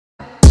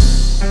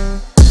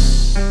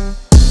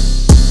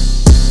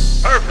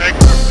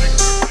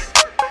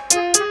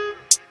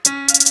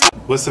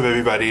What's up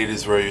everybody, it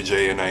is Royal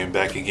J and I am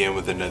back again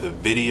with another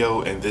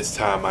video, and this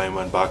time I am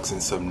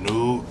unboxing some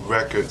new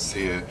records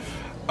here.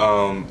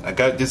 I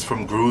got this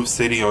from Groove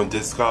City on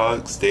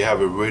Discogs. They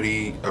have a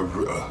really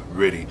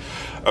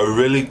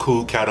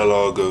cool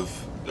catalog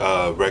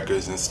of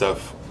records and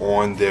stuff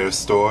on their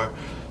store.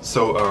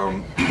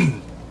 So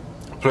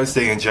plus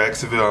they're in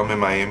Jacksonville, I'm in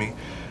Miami,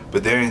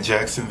 but they're in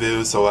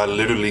Jacksonville, so I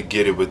literally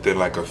get it within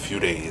like a few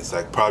days,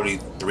 like probably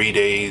 3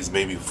 days,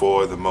 maybe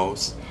 4 the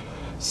most.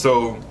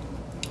 So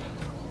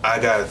I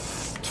got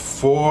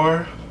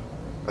 4,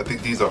 I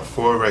think these are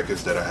 4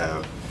 records that I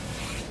have.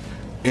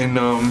 And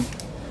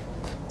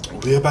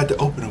we're about to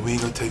open it. We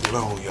ain't gonna take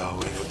long, y'all.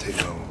 We ain't gonna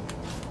take long.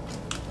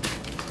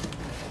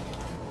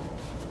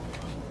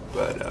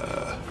 But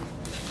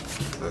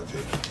okay,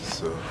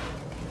 so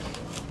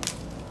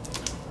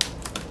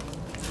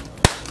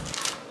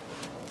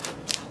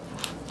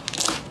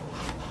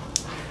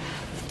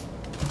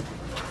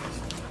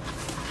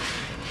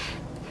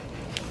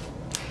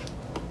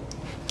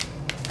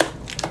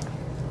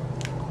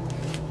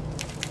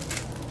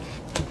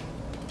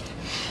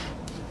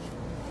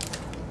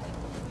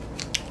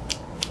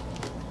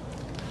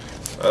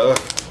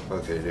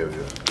okay, there we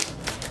go.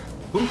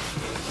 Whew.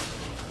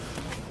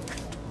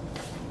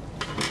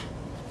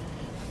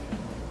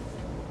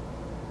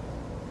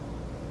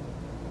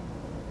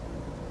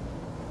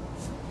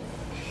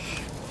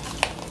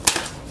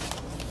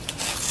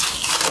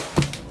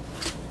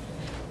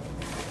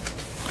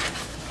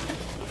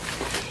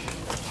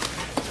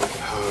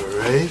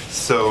 Alright,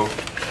 so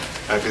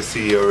I can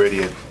see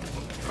already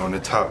on the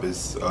top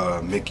is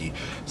Miki.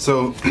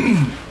 So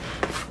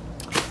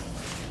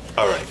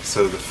alright,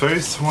 so the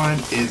first one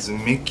is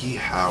Miki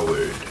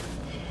Howard.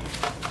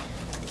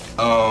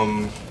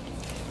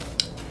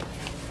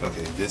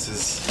 Okay, this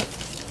is,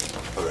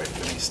 alright,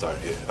 let me start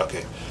here.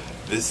 Okay,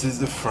 this is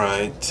the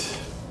front.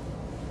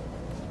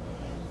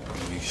 Let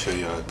me make sure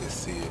y'all can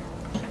see it.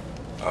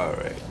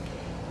 Alright,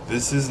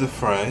 this is the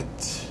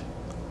front.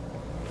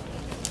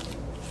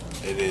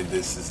 And then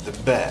this is the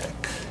back.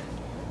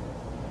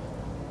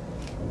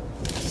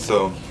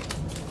 So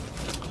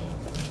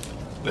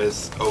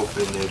let's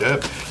open it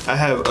up. I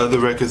have other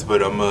records,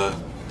 but I'm gonna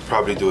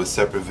probably do a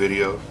separate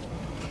video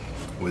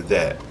with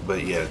that.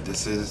 But yeah,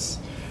 this is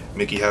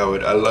Miki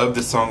Howard. I love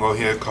the song on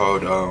here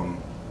called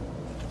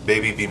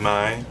Baby Be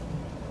Mine.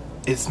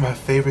 It's my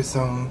favorite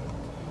song.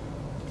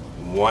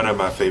 One of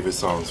my favorite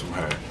songs from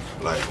her.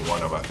 Like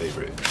one of my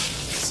favorite.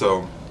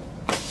 So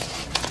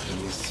let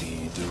me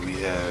see, do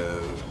we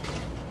have,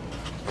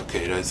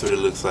 okay, that's what it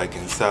looks like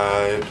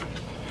inside.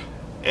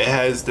 It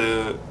has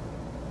the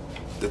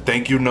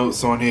thank you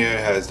notes on here. It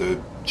has the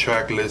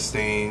track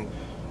listing,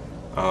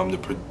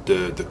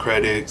 the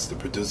credits, the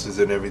producers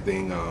and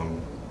everything.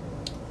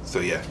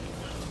 So yeah.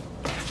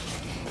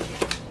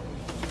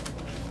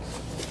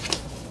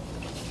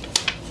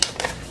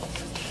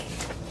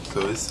 So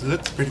this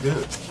looks pretty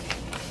good.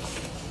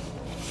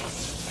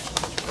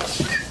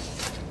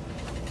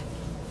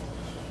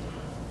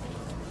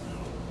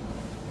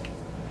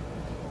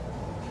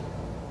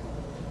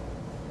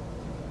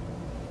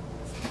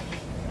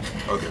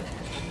 Okay.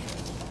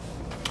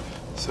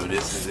 So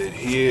this is it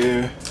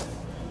here.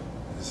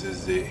 This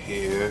is it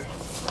here.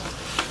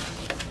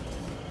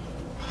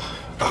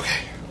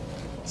 Okay.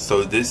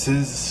 So this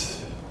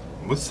is,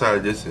 what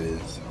side this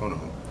is? Hold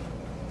on.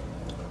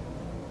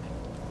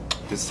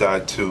 This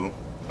side 2.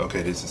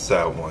 Okay, this is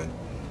side 1.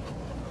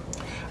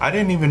 I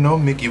didn't even know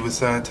Miki was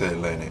signed to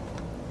Atlantic.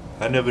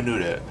 I never knew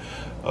that.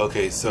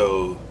 Okay,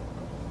 so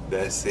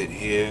that's it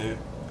here.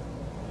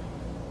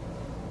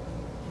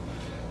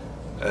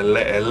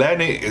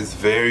 Atlantic is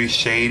very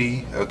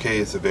shady. Okay,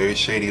 it's a very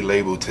shady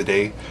label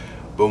today.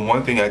 But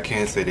one thing I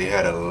can say, they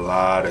had a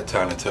lot of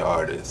talented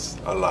artists.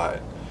 A lot.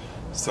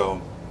 So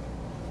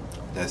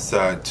that's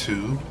side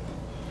 2.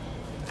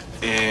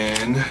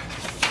 And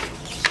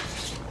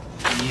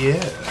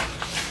yeah.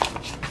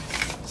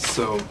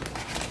 So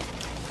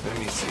let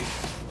me see.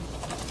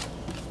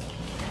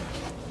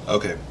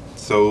 Okay,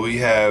 so we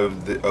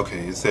have the,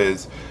 okay, it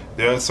says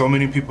there are so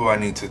many people I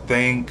need to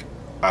thank.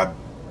 I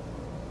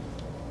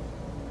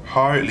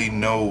hardly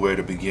know where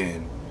to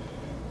begin.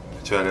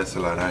 Try, that's a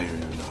lot. I don't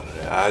even know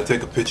that. I'll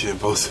take a picture and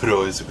post it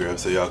on Instagram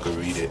so y'all can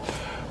read it.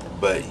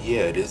 But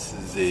yeah, this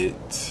is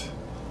it.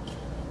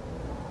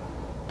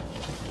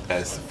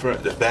 That's the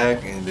front, the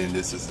back, and then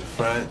this is the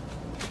front,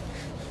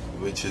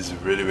 which is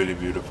really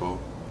beautiful.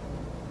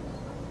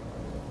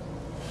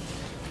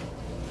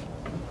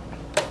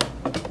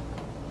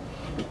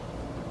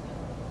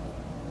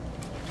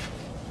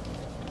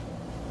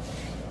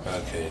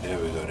 Okay, there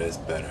we go. That's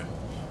better.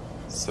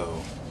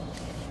 So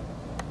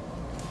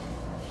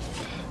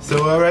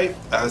alright,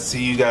 I'll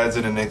see you guys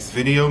in the next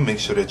video. Make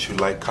sure that you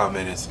like,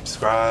 comment, and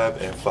subscribe,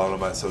 and follow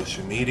my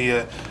social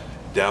media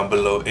down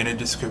below in the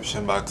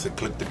description box, and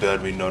click the bell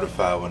to be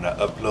notified when I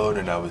upload,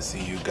 and I will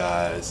see you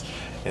guys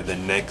in the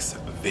next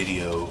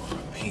video.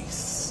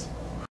 Peace.